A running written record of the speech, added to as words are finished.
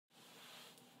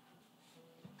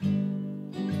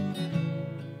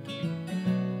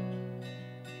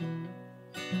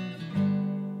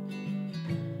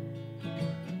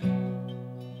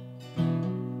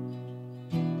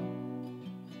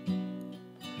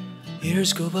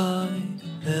Years go by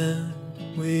and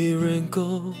we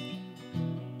wrinkle,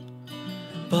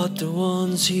 but the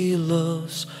ones he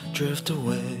loves drift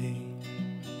away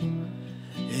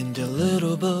in their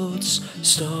little boats,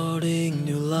 starting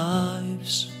new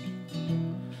lives,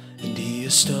 and he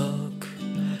is stuck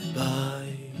by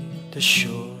the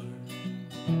shore.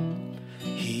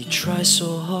 He tries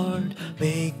so hard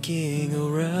making a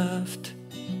raft,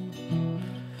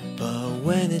 but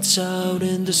when it's out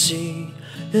in the sea,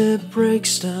 it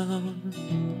breaks down.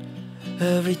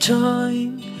 Every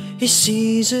time he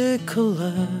sees it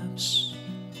collapse,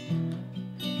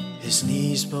 his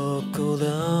knees buckle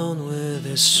down with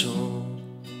his soul.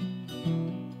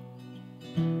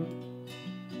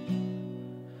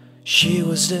 She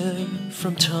was there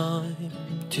from time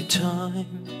to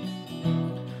time.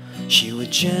 She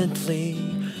would gently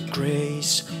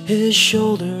graze his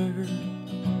shoulder,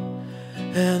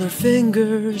 and her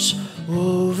fingers,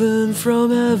 woven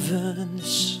from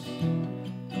heavens,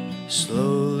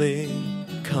 slowly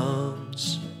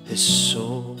calms his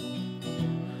soul.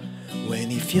 When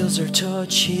he feels her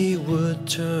touch, he would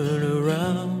turn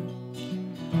around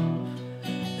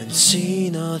and see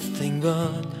nothing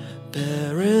but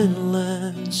barren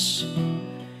lands.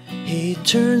 He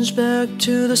turns back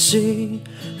to the sea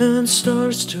and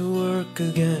starts to work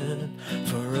again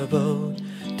for a boat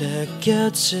that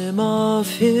gets him off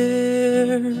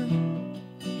here.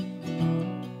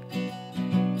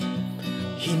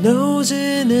 He knows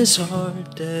in his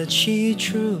heart that she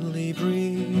truly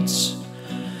breathes,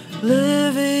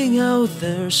 living out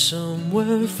there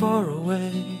somewhere far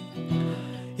away.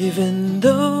 Even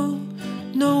though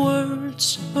no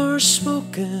words are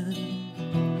spoken,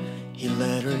 he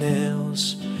let her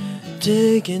nails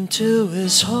dig into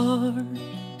his heart.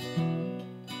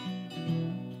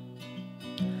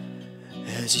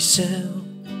 As he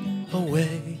sailed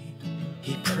away,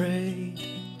 he prayed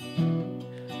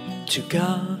to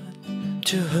God,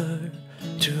 to her,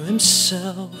 to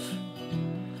himself.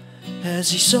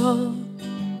 As he saw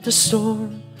the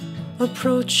storm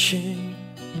approaching,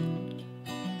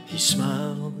 he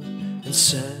smiled and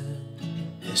set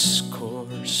his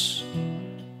course.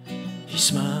 He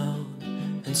smiled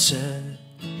and set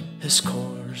his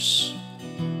course.